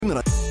Hour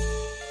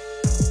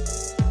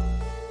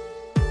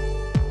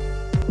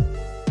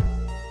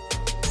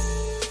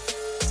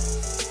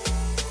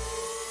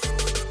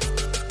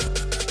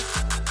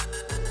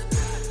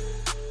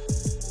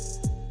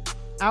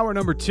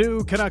number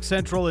 2, Canuck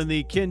Central in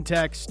the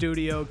Kintec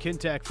studio.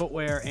 Kintec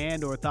Footwear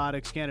and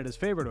Orthotics, Canada's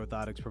favorite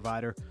orthotics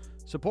provider.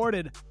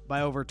 Supported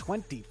by over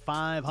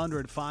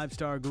 2,500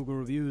 five-star Google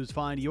reviews.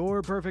 Find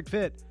your perfect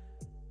fit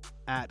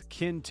at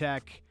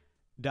kintec.net.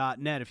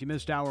 If you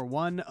missed hour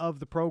 1 of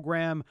the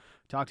program,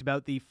 talked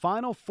about the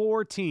final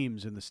 4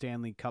 teams in the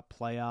Stanley Cup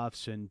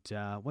playoffs and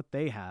what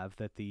they have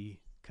that the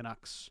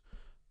Canucks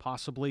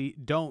possibly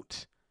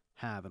don't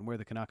have and where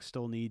the Canucks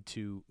still need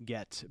to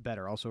get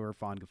better. Also,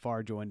 Irfan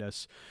Ghaffar joined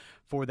us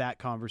for that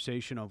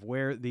conversation of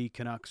where the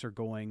Canucks are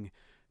going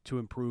to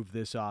improve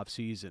this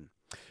offseason.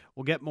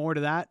 We'll get more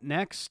to that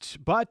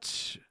next,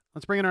 but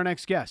let's bring in our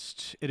next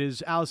guest. It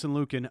is Alison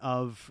Lukan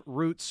of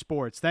Root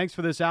Sports. Thanks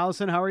for this,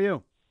 Alison. How are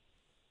you?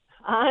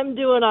 I'm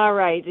doing all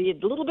right. A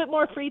little bit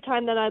more free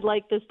time than I'd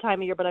like this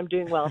time of year, but I'm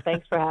doing well.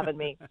 Thanks for having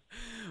me.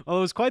 Well,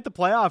 it was quite the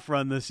playoff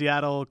run the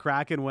Seattle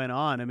Kraken went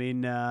on. I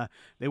mean,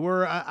 they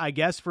were, I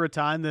guess, for a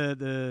time,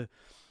 the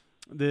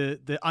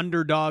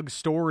underdog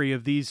story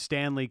of these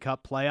Stanley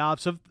Cup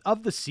playoffs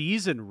of the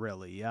season,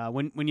 really.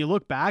 When you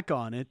look back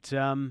on it,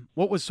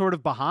 what was sort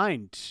of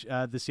behind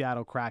the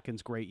Seattle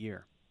Kraken's great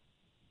year?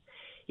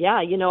 Yeah,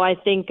 I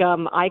think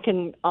I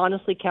can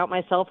honestly count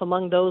myself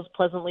among those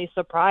pleasantly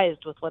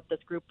surprised with what this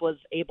group was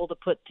able to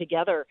put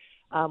together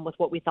with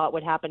what we thought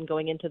would happen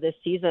going into this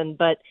season.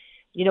 But,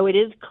 it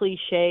is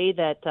cliche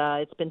that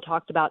it's been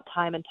talked about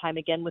time and time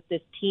again with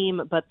this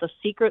team, but the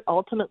secret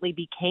ultimately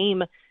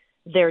became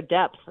their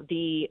depth.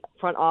 The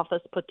front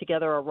office put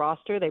together a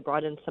roster. They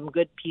brought in some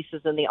good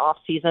pieces in the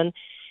offseason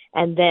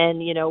and then,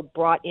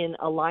 brought in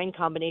a line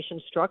combination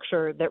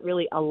structure that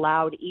really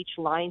allowed each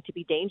line to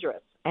be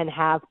dangerous and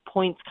have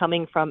points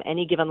coming from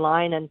any given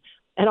line and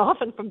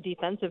often from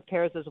defensive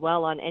pairs as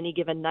well on any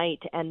given night.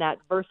 And that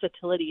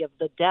versatility of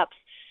the depth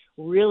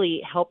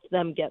really helped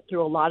them get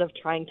through a lot of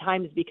trying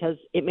times because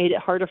it made it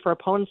harder for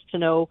opponents to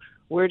know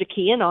where to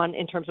key in on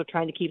in terms of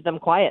trying to keep them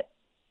quiet.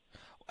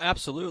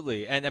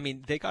 Absolutely. And,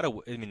 they got I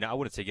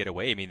wouldn't say get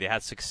away. They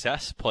had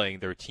success playing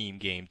their team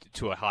game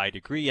to a high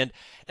degree. And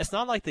it's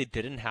not like they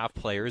didn't have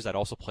players that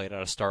also played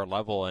at a star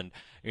level. And,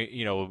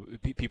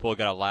 people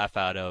got a laugh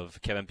out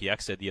of Kevin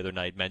Bieksa the other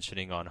night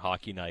mentioning on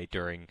Hockey Night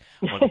during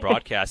one of the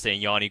broadcasts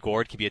saying Yanni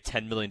Gourde could be a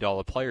 $10 million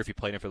player if he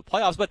played him for the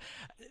playoffs. But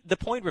the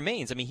point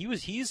remains,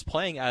 he's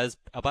playing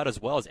about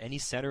as well as any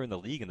center in the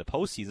league in the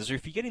postseason. So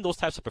if you're getting those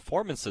types of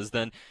performances,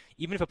 then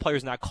even if a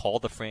player's not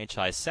called the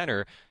franchise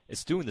center,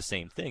 it's doing the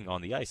same thing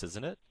on the ice,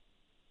 isn't it?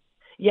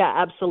 Yeah,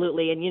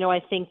 absolutely. And, I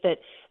think that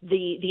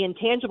the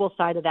intangible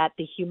side of that,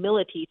 the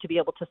humility to be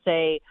able to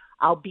say,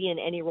 I'll be in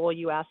any role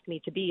you ask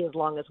me to be as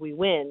long as we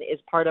win, is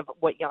part of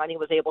what Yanni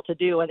was able to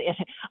do. And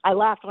I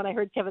laughed when I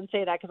heard Kevin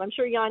say that because I'm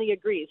sure Yanni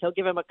agrees. He'll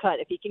give him a cut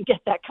if he can get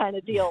that kind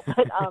of deal.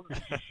 But,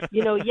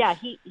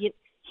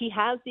 he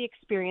has the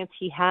experience,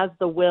 he has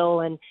the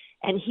will, and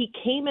he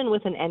came in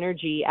with an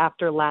energy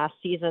after last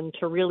season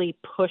to really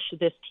push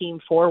this team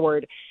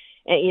forward.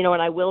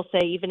 And I will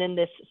say, even in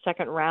this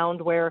second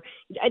round where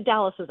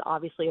Dallas is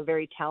obviously a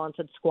very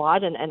talented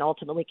squad and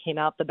ultimately came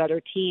out the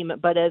better team,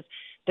 but as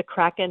the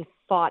Kraken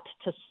fought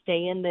to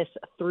stay in this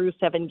through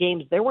 7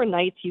 games, there were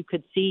nights you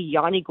could see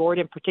Yanni Gourde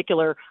in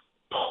particular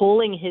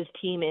pulling his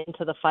team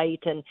into the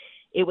fight, and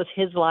it was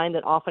his line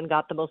that often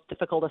got the most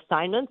difficult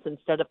assignments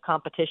instead of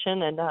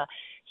competition, and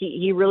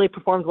he really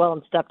performed well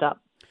and stepped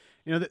up.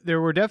 There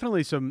were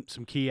definitely some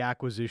key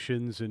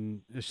acquisitions,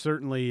 and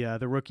certainly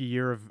the rookie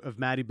year of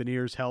Matty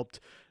Beniers helped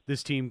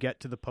this team get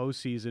to the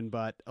postseason.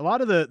 But a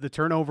lot of the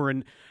turnover,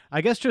 and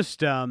I guess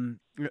just Ron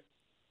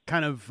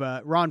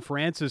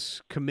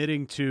Francis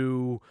committing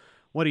to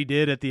what he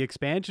did at the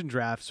expansion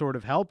draft sort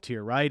of helped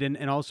here, right?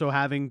 And also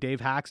having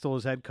Dave Haxtell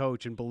as head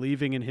coach and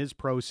believing in his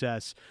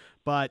process.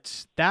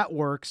 But that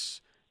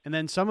works. And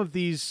then some of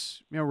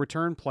these,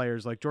 return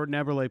players like Jordan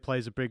Eberle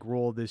plays a big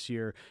role this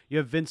year. You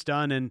have Vince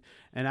Dunn and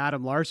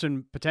Adam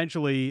Larsson,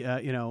 potentially,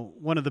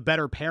 one of the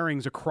better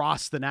pairings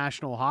across the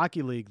National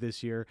Hockey League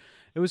this year.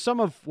 It was some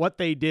of what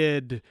they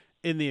did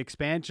in the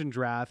expansion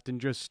draft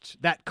and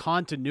just that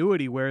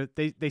continuity where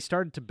they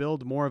started to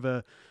build more of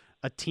a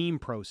team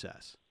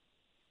process.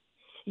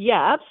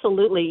 Yeah,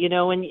 absolutely.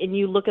 And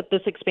you look at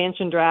this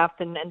expansion draft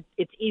and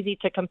it's easy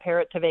to compare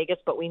it to Vegas,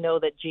 but we know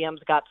that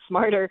GMs got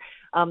smarter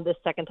this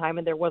second time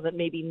and there wasn't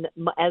maybe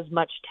as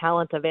much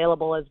talent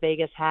available as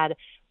Vegas had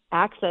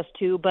access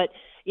to. But,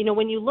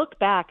 when you look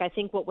back, I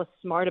think what was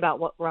smart about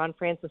what Ron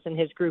Francis and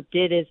his group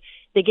did is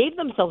they gave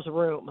themselves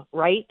room,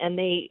 right? And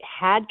they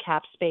had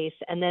cap space.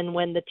 And then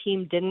when the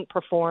team didn't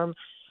perform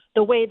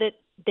the way that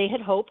they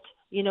had hoped,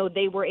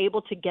 they were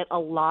able to get a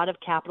lot of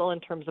capital in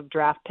terms of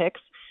draft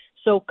picks.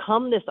 So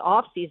come this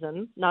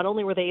offseason, not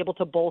only were they able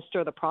to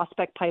bolster the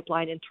prospect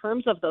pipeline in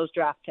terms of those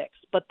draft picks,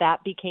 but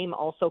that became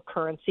also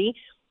currency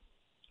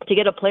to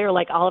get a player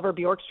like Oliver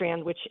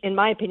Bjorkstrand, which in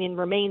my opinion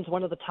remains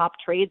one of the top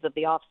trades of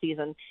the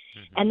offseason.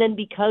 Mm-hmm. And then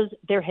because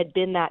there had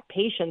been that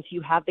patience,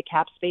 you have the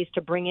cap space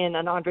to bring in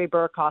an Andre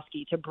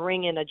Burakovsky, to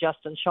bring in a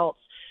Justin Schultz.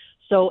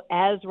 So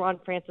as Ron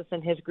Francis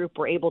and his group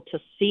were able to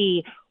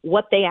see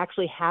what they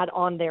actually had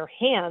on their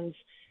hands,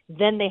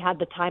 then they had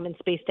the time and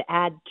space to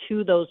add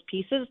to those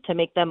pieces to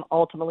make them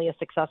ultimately as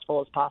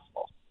successful as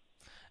possible.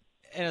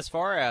 And as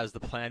far as the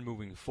plan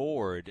moving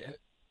forward,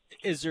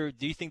 is there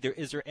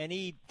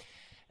any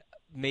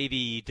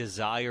maybe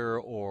desire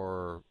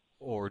or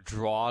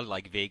draw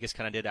like Vegas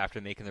kind of did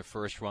after making their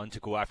first run to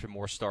go after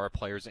more star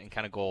players and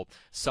kind of go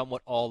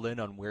somewhat all in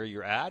on where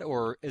you're at?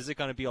 Or is it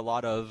going to be a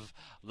lot of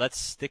let's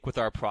stick with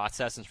our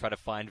process and try to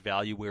find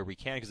value where we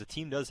can? Because the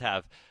team does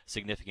have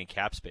significant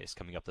cap space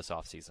coming up this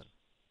offseason.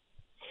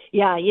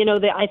 Yeah,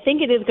 I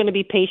think it is going to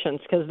be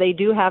patience because they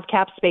do have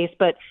cap space,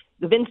 but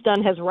Vince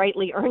Dunn has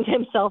rightly earned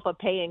himself a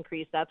pay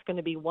increase. That's going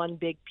to be one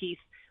big piece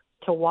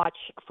to watch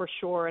for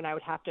sure, and I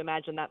would have to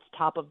imagine that's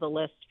top of the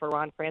list for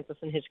Ron Francis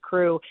and his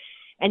crew.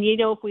 And,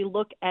 if we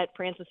look at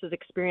Francis's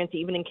experience,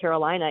 even in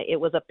Carolina, it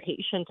was a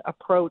patient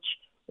approach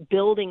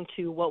building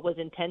to what was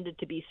intended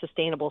to be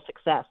sustainable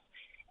success.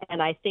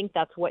 And I think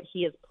that's what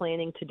he is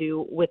planning to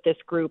do with this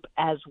group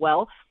as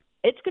well.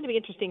 It's going to be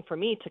interesting for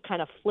me to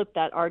kind of flip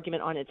that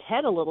argument on its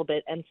head a little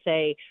bit and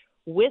say,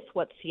 with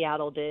what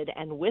Seattle did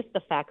and with the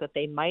fact that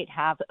they might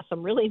have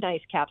some really nice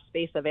cap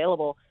space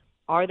available,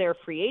 are there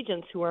free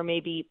agents who are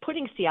maybe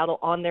putting Seattle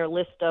on their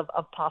list of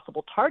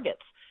possible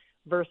targets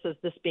versus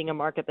this being a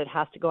market that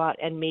has to go out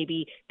and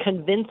maybe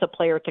convince a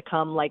player to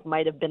come like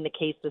might have been the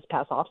case this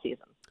past offseason?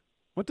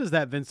 What does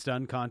that Vince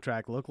Dunn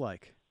contract look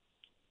like?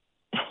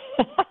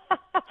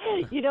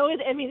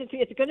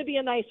 It's going to be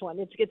a nice one.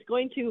 It's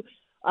going to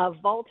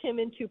vault him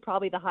into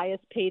probably the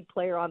highest paid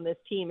player on this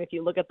team if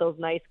you look at those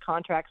nice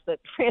contracts that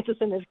Francis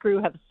and his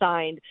crew have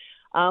signed.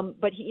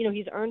 But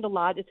he's earned a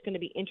lot. It's going to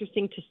be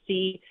interesting to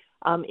see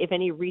if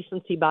any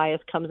recency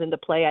bias comes into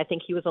play. I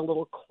think he was a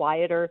little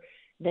quieter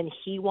than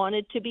he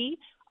wanted to be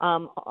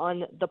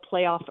on the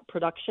playoff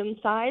production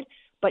side,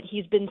 but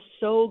he's been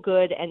so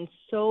good and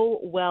so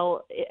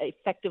well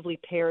effectively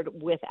paired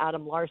with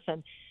Adam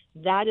Larson.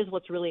 That is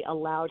what's really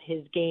allowed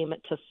his game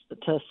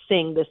to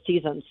sing this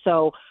season.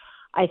 So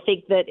I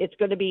think that it's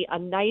going to be a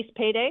nice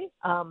payday.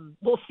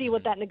 We'll see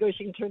what that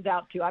negotiation turns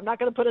out to. I'm not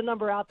going to put a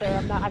number out there.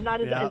 I'm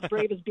not as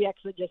brave as BX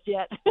just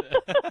yet.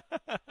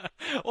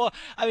 Well,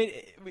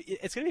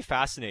 it's going to be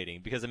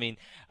fascinating because,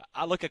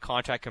 I look at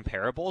contract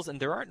comparables, and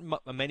there aren't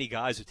many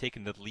guys who've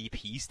taken the leap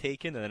he's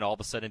taken and then all of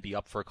a sudden be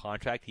up for a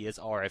contract. He is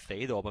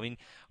RFA, though.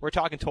 We're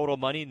talking total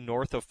money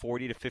north of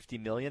 $40 to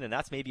 $50 million, and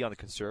that's maybe on the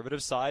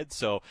conservative side.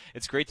 So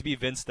it's great to be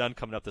Vince Dunn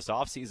coming up this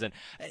offseason.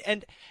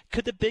 And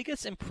could the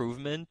biggest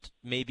improvement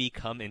maybe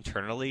come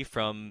internally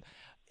from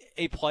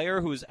a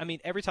player who's,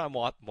 every time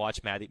I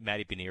watch Matty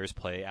Beniers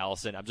play,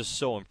 Alison, I'm just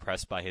so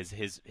impressed by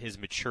his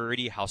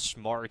maturity, how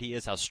smart he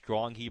is, how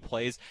strong he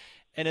plays.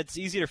 And it's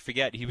easy to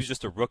forget he was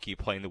just a rookie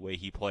playing the way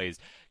he plays.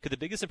 Could the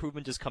biggest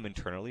improvement just come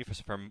internally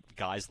from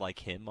guys like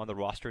him on the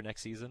roster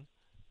next season?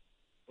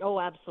 Oh,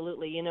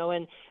 absolutely.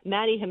 And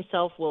Matty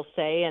himself will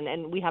say,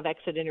 and we have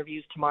exit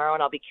interviews tomorrow,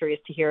 and I'll be curious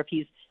to hear if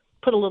he's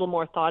put a little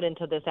more thought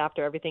into this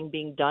after everything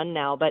being done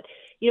now. But,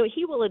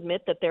 he will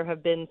admit that there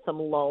have been some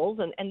lulls,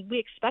 and we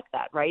expect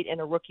that, right, in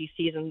a rookie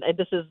season.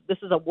 This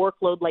is a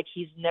workload like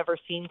he's never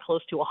seen, close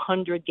to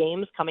 100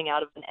 games coming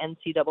out of an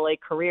NCAA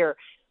career.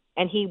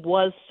 And he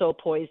was so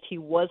poised. He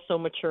was so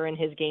mature in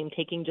his game,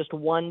 taking just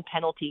one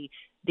penalty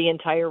the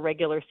entire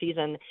regular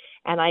season.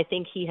 And I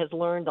think he has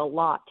learned a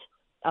lot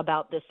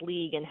about this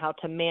league and how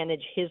to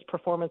manage his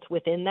performance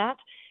within that,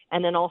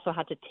 and then also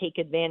how to take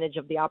advantage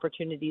of the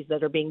opportunities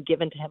that are being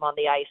given to him on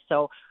the ice.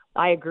 So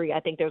I agree. I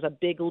think there's a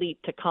big leap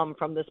to come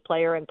from this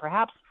player and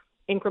perhaps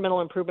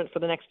incremental improvement for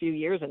the next few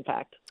years, in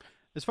fact.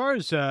 As far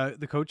as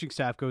the coaching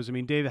staff goes,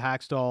 David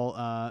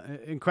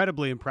Haxtell,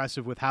 incredibly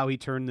impressive with how he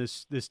turned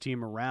this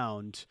team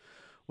around.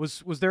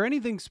 Was there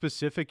anything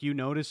specific you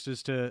noticed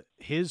as to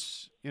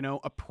his,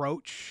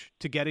 approach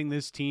to getting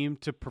this team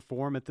to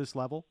perform at this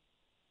level?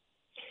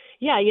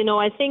 Yeah,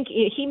 I think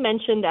he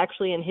mentioned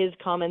actually in his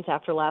comments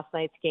after last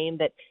night's game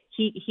that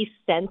he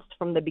sensed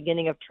from the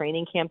beginning of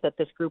training camp that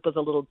this group was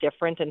a little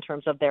different in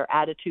terms of their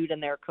attitude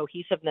and their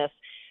cohesiveness.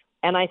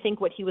 And I think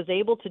what he was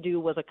able to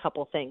do was a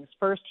couple things.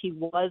 First, he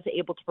was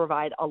able to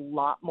provide a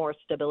lot more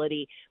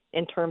stability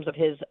in terms of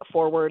his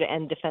forward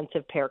and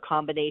defensive pair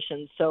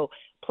combinations. So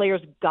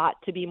players got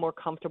to be more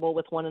comfortable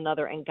with one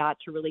another and got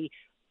to really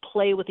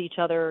play with each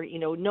other,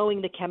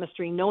 knowing the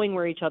chemistry, knowing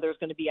where each other is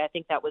going to be. I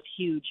think that was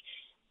huge.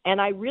 And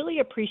I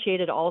really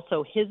appreciated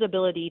also his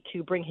ability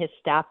to bring his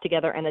staff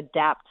together and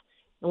adapt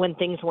when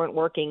things weren't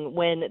working.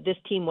 When this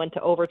team went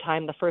to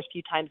overtime the first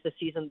few times this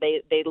season,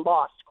 they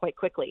lost quite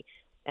quickly.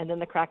 And then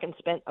the Kraken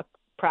spent a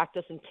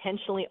practice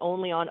intentionally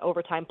only on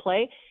overtime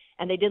play,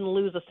 and they didn't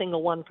lose a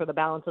single one for the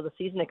balance of the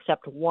season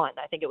except one.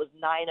 I think it was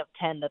 9 of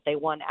 10 that they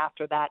won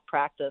after that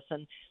practice.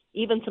 And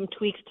even some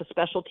tweaks to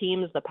special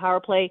teams, the power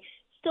play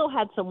still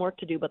had some work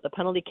to do, but the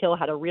penalty kill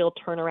had a real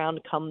turnaround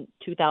come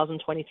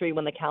 2023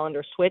 when the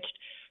calendar switched.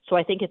 So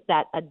I think it's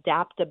that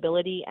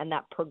adaptability and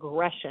that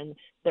progression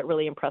that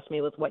really impressed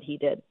me with what he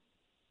did.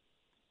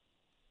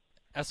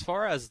 As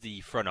far as the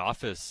front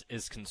office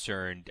is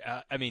concerned,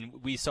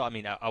 we saw,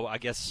 I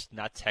guess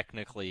not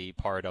technically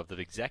part of the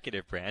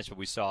executive branch, but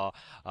we saw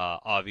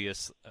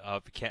obviously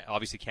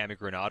Cami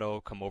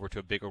Granato come over to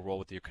a bigger role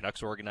with the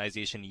Canucks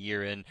organization a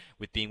year in,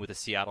 with being with the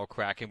Seattle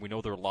Kraken. We know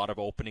there are a lot of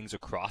openings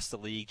across the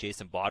league.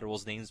 Jason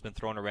Botterill's name's been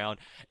thrown around.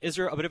 Is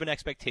there a bit of an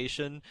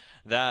expectation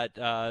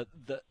that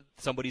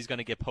somebody's going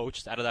to get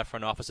poached out of that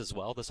front office as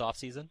well this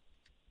offseason?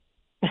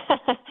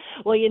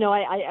 Well,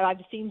 I've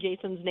seen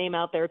Jason's name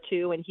out there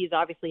too, and he's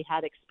obviously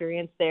had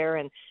experience there.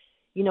 And,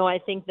 I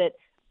think that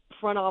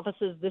front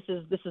offices, this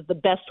is the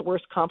best,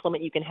 worst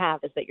compliment you can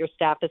have, is that your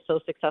staff is so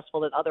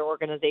successful that other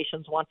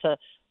organizations want to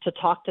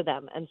talk to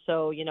them. And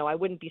so, I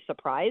wouldn't be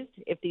surprised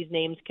if these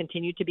names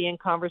continue to be in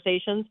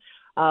conversations.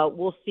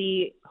 We'll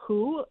see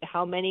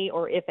how many,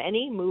 or if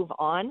any, move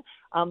on.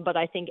 But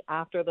I think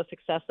after the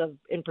success of,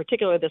 in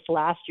particular, this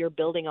last year,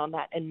 building on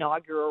that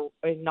inaugural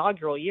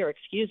year,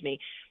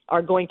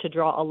 are going to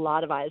draw a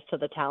lot of eyes to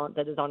the talent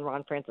that is on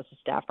Ron Francis'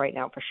 staff right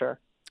now, for sure.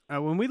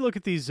 When we look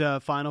at these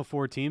final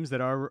four teams that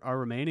are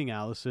remaining,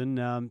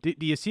 Alison, do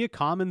you see a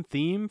common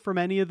theme from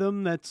any of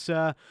them that's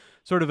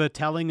sort of a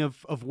telling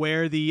of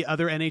where the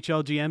other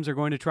NHL GMs are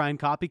going to try and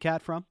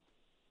copycat from?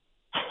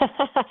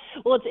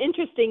 Well, it's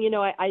interesting.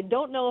 I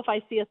don't know if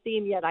I see a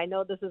theme yet. I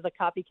know this is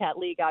a copycat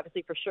league,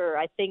 obviously, for sure.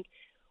 I think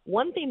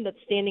one theme that's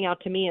standing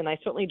out to me, and I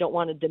certainly don't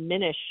want to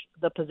diminish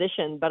the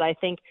position, but I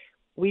think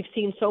we've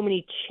seen so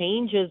many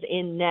changes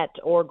in net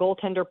or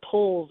goaltender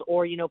pulls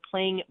or,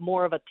 playing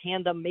more of a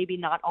tandem, maybe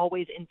not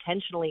always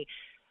intentionally.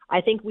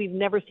 I think we've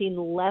never seen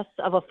less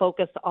of a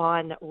focus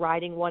on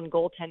riding one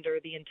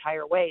goaltender the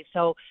entire way.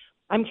 So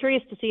I'm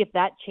curious to see if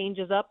that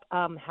changes up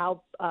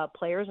how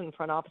players and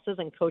front offices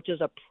and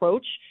coaches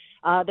approach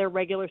their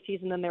regular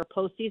season and their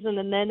postseason.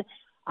 And then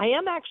I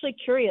am actually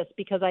curious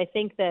because I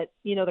think that,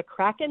 the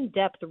Kraken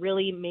depth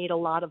really made a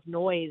lot of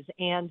noise.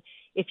 And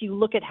if you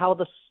look at how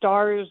the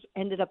Stars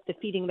ended up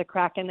defeating the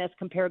Kraken as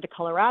compared to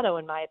Colorado,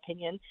 in my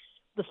opinion,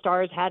 the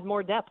Stars had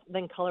more depth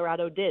than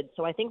Colorado did.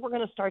 So I think we're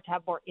going to start to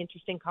have more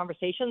interesting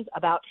conversations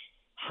about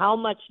how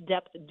much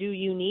depth do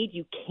you need.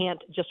 You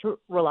can't just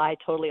rely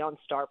totally on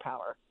star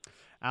power.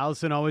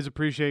 Alison, always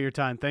appreciate your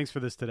time. Thanks for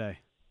this today.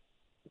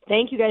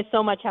 Thank you guys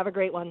so much. Have a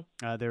great one.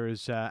 There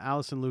is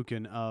Alison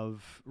Lukan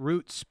of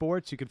Root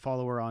Sports. You can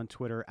follow her on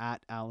Twitter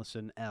at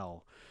Alison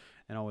L.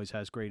 And always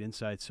has great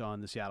insights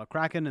on the Seattle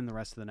Kraken and the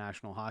rest of the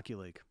National Hockey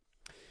League.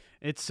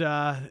 It's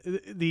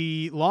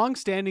the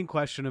long-standing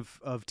question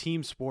of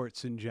team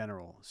sports in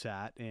general,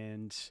 Sat,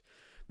 and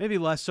maybe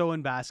less so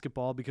in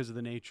basketball because of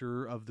the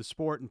nature of the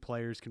sport and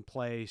players can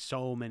play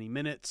so many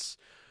minutes.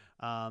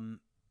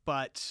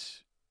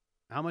 But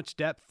how much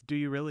depth do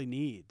you really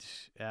need?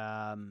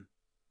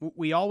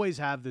 We always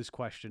have this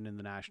question in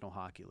the National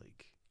Hockey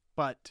League,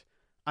 but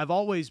I've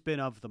always been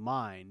of the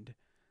mind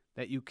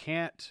that you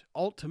can't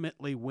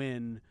ultimately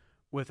win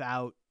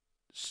without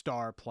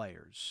star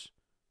players.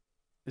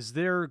 Is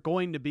there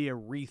going to be a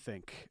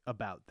rethink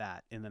about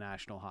that in the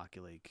National Hockey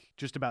League?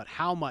 Just about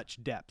how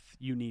much depth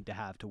you need to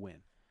have to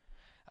win?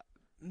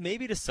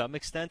 Maybe to some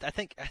extent. I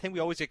think we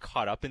always get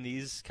caught up in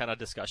these kind of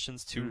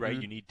discussions too, right?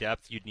 You need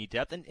depth,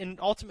 and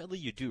ultimately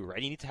you do,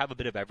 right? You need to have a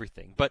bit of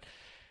everything. But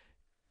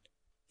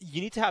you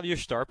need to have your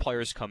star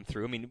players come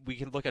through. I mean, we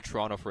can look at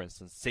Toronto, for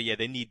instance, say, yeah,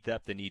 they need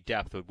depth.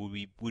 But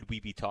would we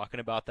be talking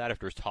about that if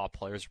there's top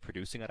players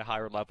producing at a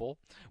higher level?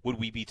 Would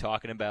we be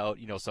talking about,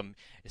 some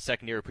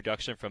secondary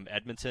production from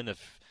Edmonton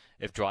if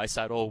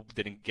Draisaitl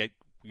didn't get,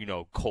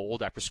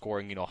 cold after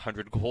scoring,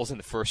 100 goals in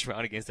the first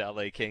round against the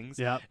LA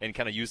Kings and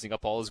kind of using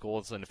up all his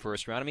goals in the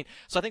first round? I mean,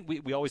 so I think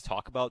we always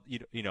talk about,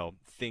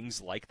 things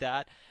like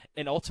that.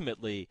 And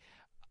ultimately,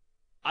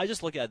 I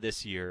just look at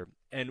this year,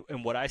 and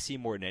what I see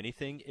more than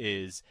anything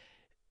is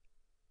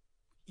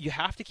you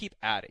have to keep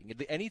adding.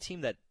 Any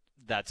team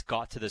that's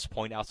got to this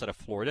point outside of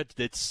Florida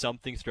did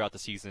something throughout the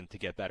season to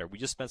get better. We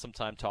just spent some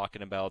time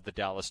talking about the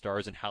Dallas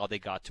Stars and how they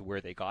got to where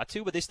they got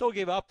to, but they still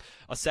gave up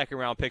a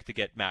second-round pick to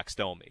get Max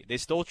Domi. They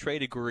still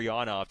traded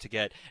Gurianov to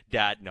get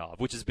Dadonov,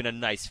 which has been a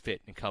nice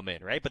fit and come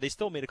in, right? But they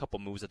still made a couple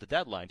moves at the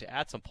deadline to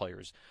add some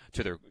players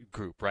to their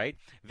group, right?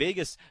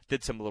 Vegas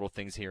did some little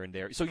things here and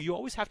there. So you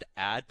always have to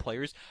add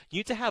players. You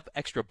need to have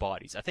extra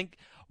bodies. I think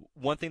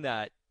one thing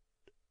that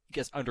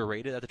gets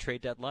underrated at the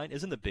trade deadline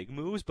isn't the big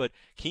moves, but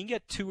can you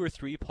get 2 or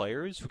 3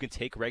 players who can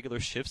take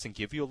regular shifts and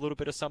give you a little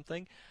bit of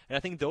something? And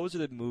I think those are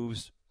the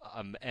moves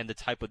and the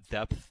type of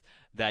depth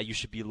that you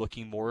should be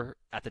looking more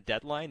at the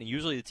deadline. And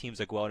usually the teams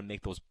that go out and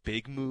make those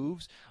big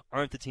moves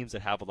aren't the teams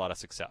that have a lot of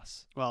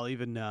success. Well,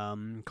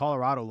 even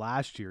Colorado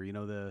last year,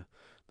 the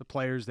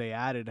players they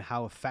added,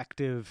 how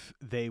effective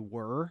they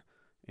were.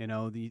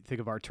 You think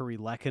of Arturi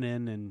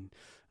Lehkonen and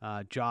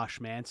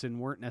Josh Manson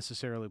weren't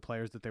necessarily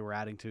players that they were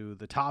adding to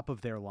the top of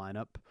their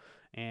lineup.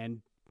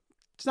 And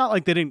it's not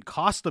like they didn't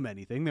cost them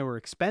anything. They were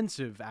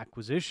expensive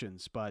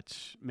acquisitions,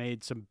 but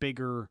made some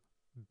bigger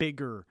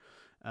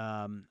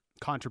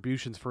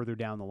contributions further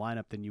down the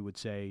lineup than you would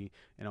say,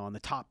 on the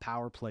top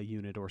power play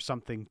unit or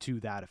something to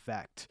that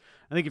effect.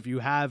 I think if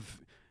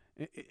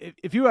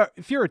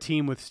you're a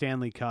team with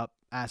Stanley Cup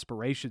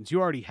aspirations, you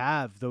already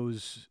have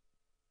those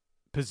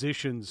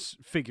positions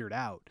figured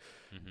out,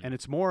 and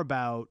it's more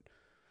about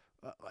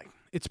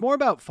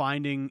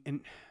finding.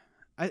 And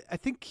I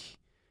think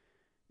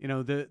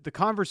the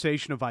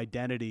conversation of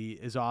identity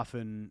is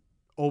often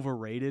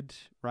overrated,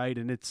 right?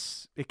 And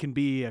it can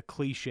be a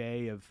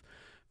cliche of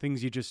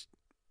things you just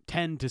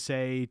tend to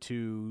say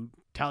to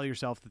tell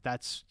yourself that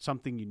that's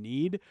something you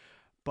need.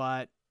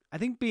 But I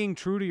think being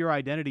true to your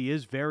identity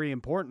is very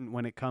important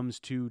when it comes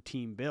to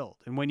team build.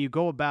 And when you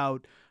go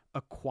about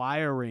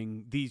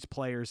acquiring these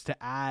players to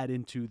add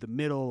into the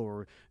middle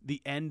or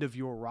the end of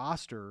your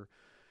roster,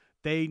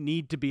 they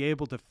need to be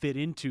able to fit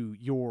into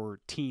your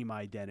team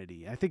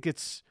identity. I think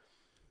it's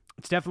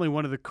definitely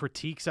one of the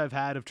critiques I've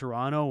had of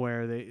Toronto,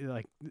 where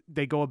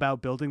they go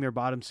about building their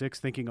bottom six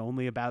thinking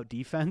only about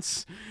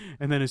defense,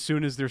 and then as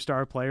soon as their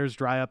star players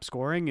dry up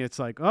scoring, it's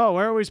like, oh,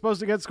 where are we supposed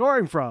to get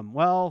scoring from?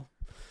 Well,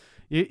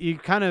 you're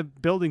kind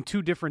of building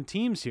two different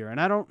teams here, and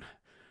I don't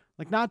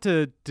not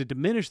to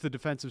diminish the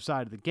defensive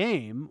side of the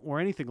game or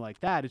anything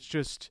like that. It's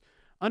just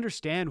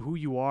understand who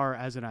you are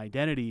as an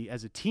identity,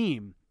 as a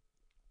team,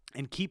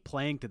 and keep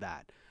playing to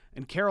that.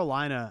 And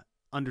Carolina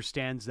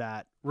understands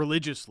that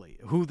religiously,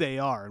 who they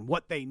are and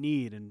what they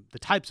need and the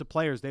types of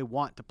players they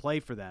want to play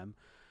for them.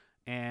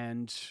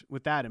 And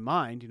with that in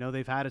mind,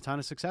 they've had a ton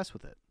of success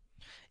with it.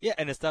 Yeah,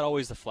 and it's not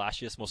always the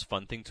flashiest, most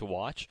fun thing to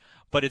watch,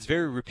 but it's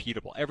very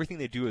repeatable. Everything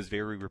they do is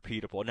very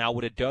repeatable. Now,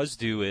 what it does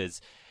do is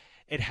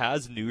it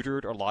has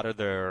neutered a lot of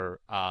their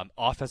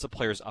offensive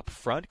players up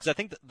front, because I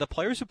think the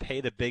players who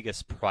pay the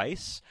biggest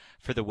price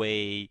for the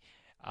way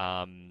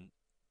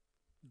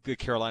the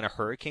Carolina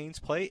Hurricanes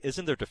play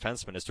isn't their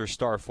defensemen, it's their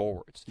star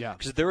forwards. Yeah.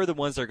 Because they're the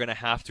ones that are going to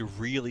have to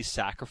really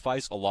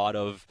sacrifice a lot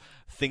of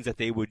things that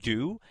they would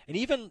do. And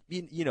even,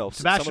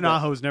 Sebastian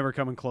Aho's never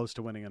coming close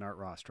to winning an Art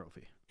Ross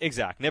trophy.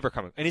 Exactly, never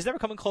coming. And he's never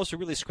coming close to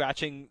really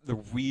scratching the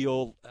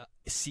real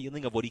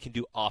ceiling of what he can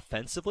do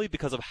offensively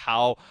because of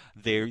how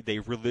they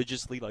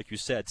religiously, like you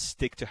said,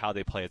 stick to how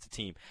they play as a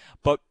team.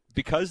 But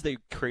because they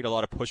create a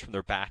lot of push from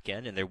their back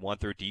end and they want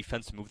their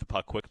defense to move the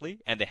puck quickly,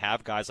 and they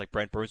have guys like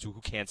Brent Burns who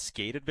can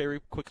skate it very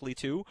quickly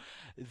too,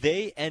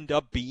 they end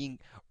up being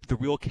the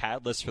real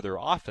catalyst for their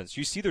offense.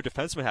 You see their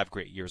defensemen have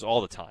great years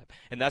all the time,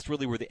 and that's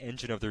really where the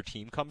engine of their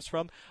team comes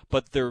from.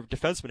 But their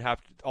defensemen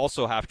have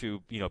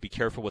to be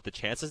careful with the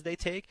chances they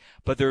take,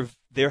 but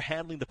they're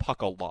handling the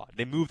puck a lot.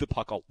 They move the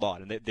puck a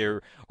lot, and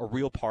they're a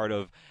real part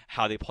of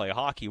how they play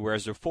hockey,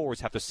 whereas their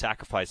forwards have to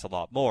sacrifice a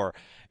lot more.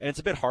 And it's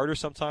a bit harder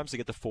sometimes to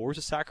get the forwards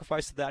to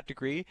sacrifice to that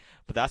degree,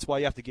 but that's why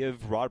you have to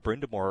give Rod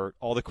Brind'Amour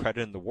all the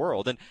credit in the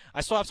world. And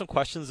I still have some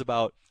questions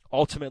about,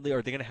 ultimately,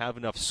 are they going to have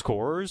enough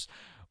scorers?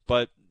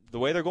 But the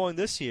way they're going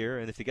this year,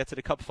 and if they get to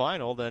the Cup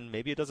final, then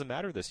maybe it doesn't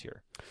matter this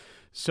year.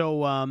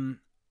 So a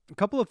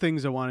couple of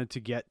things I wanted to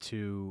get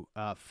to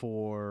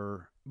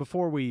before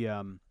we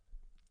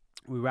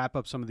wrap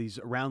up some of these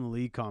around the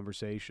league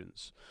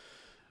conversations.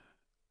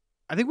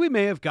 I think we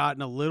may have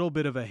gotten a little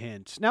bit of a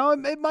hint. Now,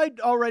 it might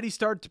already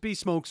start to be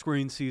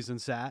smokescreen season,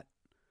 Sat.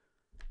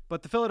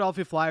 But the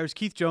Philadelphia Flyers,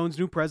 Keith Jones,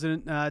 new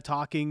president,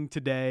 talking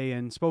today,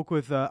 and spoke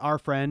with our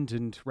friend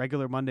and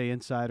regular Monday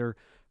insider,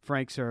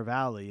 Frank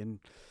Saravalli, and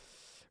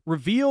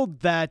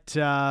revealed that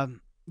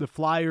the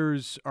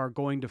Flyers are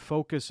going to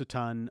focus a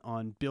ton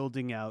on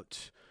building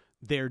out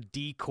their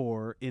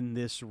decor in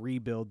this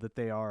rebuild that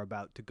they are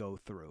about to go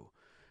through.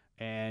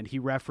 And he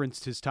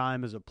referenced his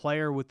time as a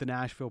player with the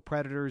Nashville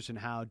Predators and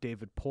how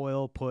David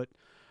Poile put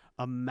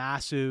a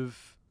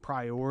massive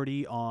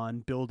priority on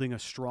building a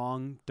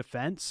strong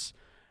defense.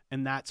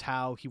 And that's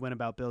how he went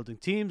about building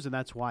teams, and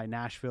that's why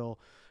Nashville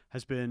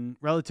has been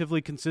relatively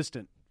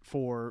consistent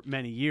for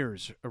many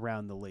years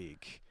around the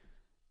league.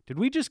 Did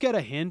we just get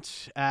a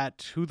hint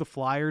at who the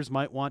Flyers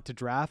might want to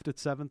draft at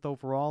 7th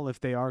overall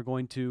if they are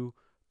going to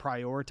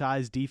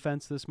prioritize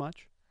defense this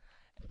much?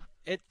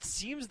 It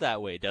seems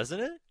that way, doesn't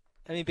it?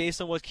 I mean,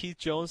 based on what Keith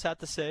Jones had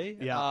to say.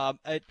 Yeah.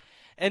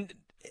 And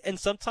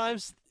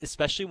sometimes,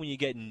 especially when you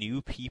get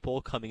new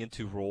people coming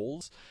into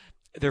roles,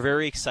 they're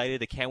very excited.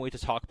 They can't wait to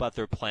talk about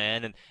their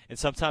plan, and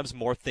sometimes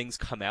more things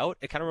come out.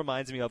 It kind of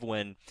reminds me of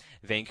when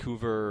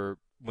Vancouver,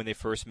 when they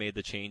first made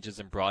the changes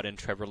and brought in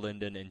Trevor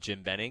Linden and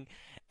Jim Benning,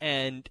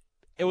 and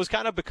it was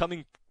kind of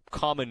becoming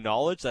common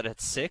knowledge that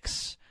at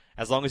 6,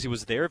 as long as he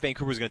was there,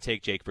 Vancouver was going to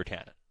take Jake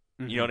Virtanen.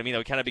 You know what I mean?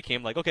 It kind of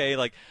became like, okay,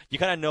 like you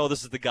kind of know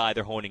this is the guy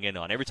they're honing in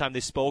on. Every time they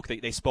spoke,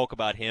 they spoke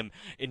about him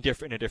in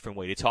a different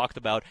way. They talked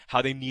about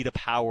how they need a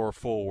power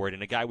forward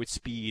and a guy with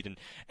speed,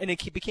 and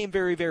it became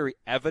very, very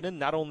evident,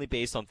 not only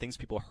based on things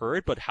people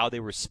heard, but how they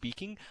were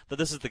speaking, that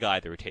this is the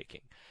guy they were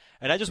taking.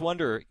 And I just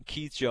wonder,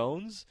 Keith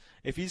Jones,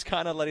 if he's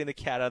kind of letting the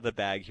cat out of the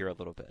bag here a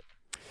little bit.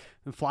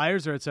 The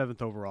Flyers are at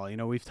 7th overall.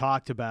 We've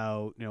talked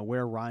about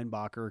where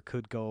Reinbacher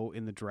could go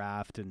in the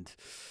draft, and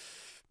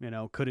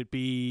could it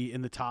be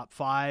in the top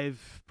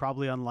 5?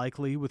 Probably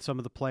unlikely with some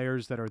of the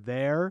players that are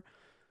there.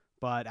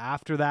 But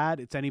after that,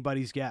 it's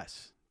anybody's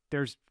guess.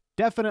 There's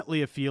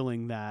definitely a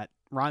feeling that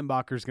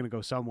Reinbacher's going to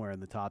go somewhere in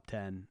the top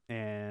 10,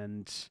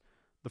 and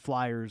the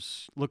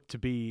Flyers look to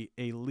be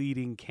a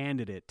leading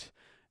candidate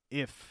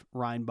if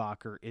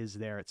Reinbacher is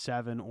there at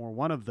 7 or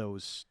one of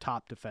those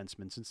top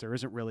defensemen, since there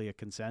isn't really a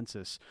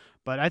consensus.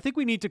 But I think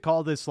we need to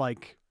call this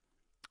like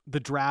the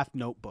draft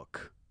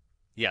notebook.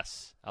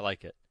 Yes, I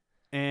like it.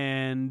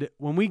 And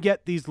when we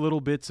get these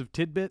little bits of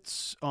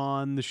tidbits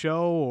on the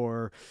show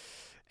or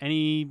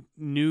any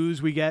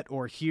news we get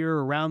or hear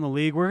around the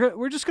league,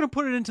 we're just going to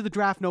put it into the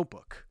draft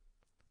notebook.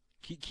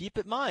 Keep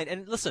it in mind.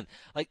 And listen,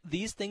 like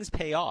these things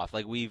pay off.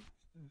 Like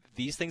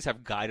these things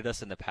have guided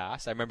us in the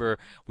past. I remember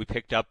we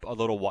picked up a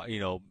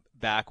little,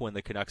 back when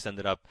the Canucks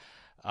ended up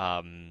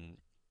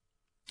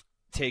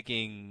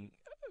taking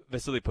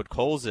Vasily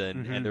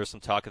Podkolzin, and there was some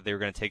talk that they were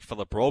going to take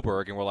Philip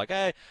Broberg, and we're like,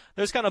 hey,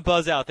 there's kind of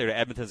buzz out there that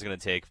Edmonton's going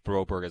to take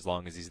Broberg as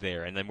long as he's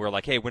there. And then we're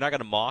like, hey, we're not going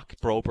to mock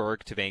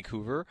Broberg to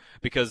Vancouver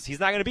because he's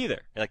not going to be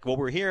there. Like what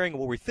we're hearing,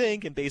 what we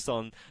think, and based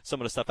on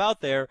some of the stuff out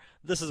there,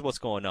 this is what's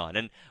going on.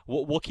 And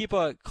we'll keep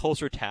a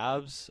closer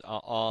tabs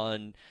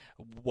on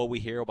what we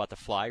hear about the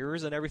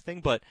Flyers and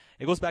everything, but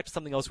it goes back to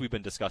something else we've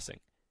been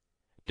discussing.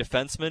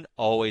 Defensemen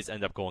always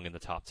end up going in the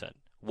top 10.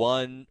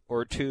 1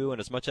 or 2, and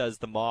as much as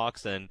the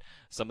mocks and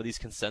some of these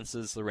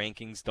consensus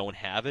rankings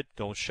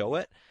don't show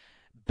it,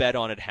 bet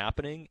on it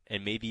happening,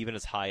 and maybe even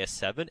as high as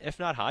 7, if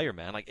not higher,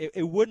 man. Like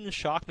it wouldn't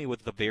shock me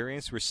with the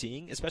variance we're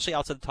seeing, especially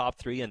outside the top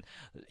 3, and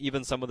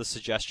even some of the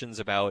suggestions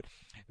about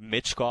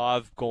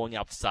Michkov going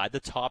outside the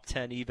top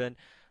 10 even.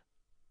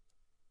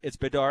 It's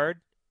Bedard,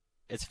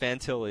 it's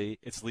Fantilli,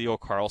 it's Leo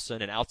Carlsson,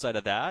 and outside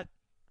of that,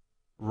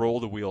 roll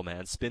the wheel,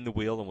 man. Spin the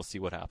wheel, and we'll see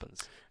what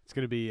happens. It's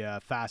going to be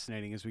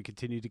fascinating as we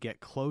continue to get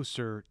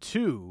closer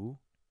to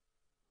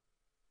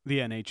the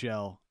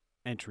NHL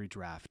entry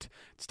draft.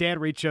 It's Dan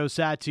Riccio,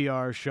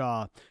 Satyar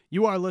Shah.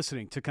 You are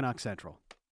listening to Canuck Central.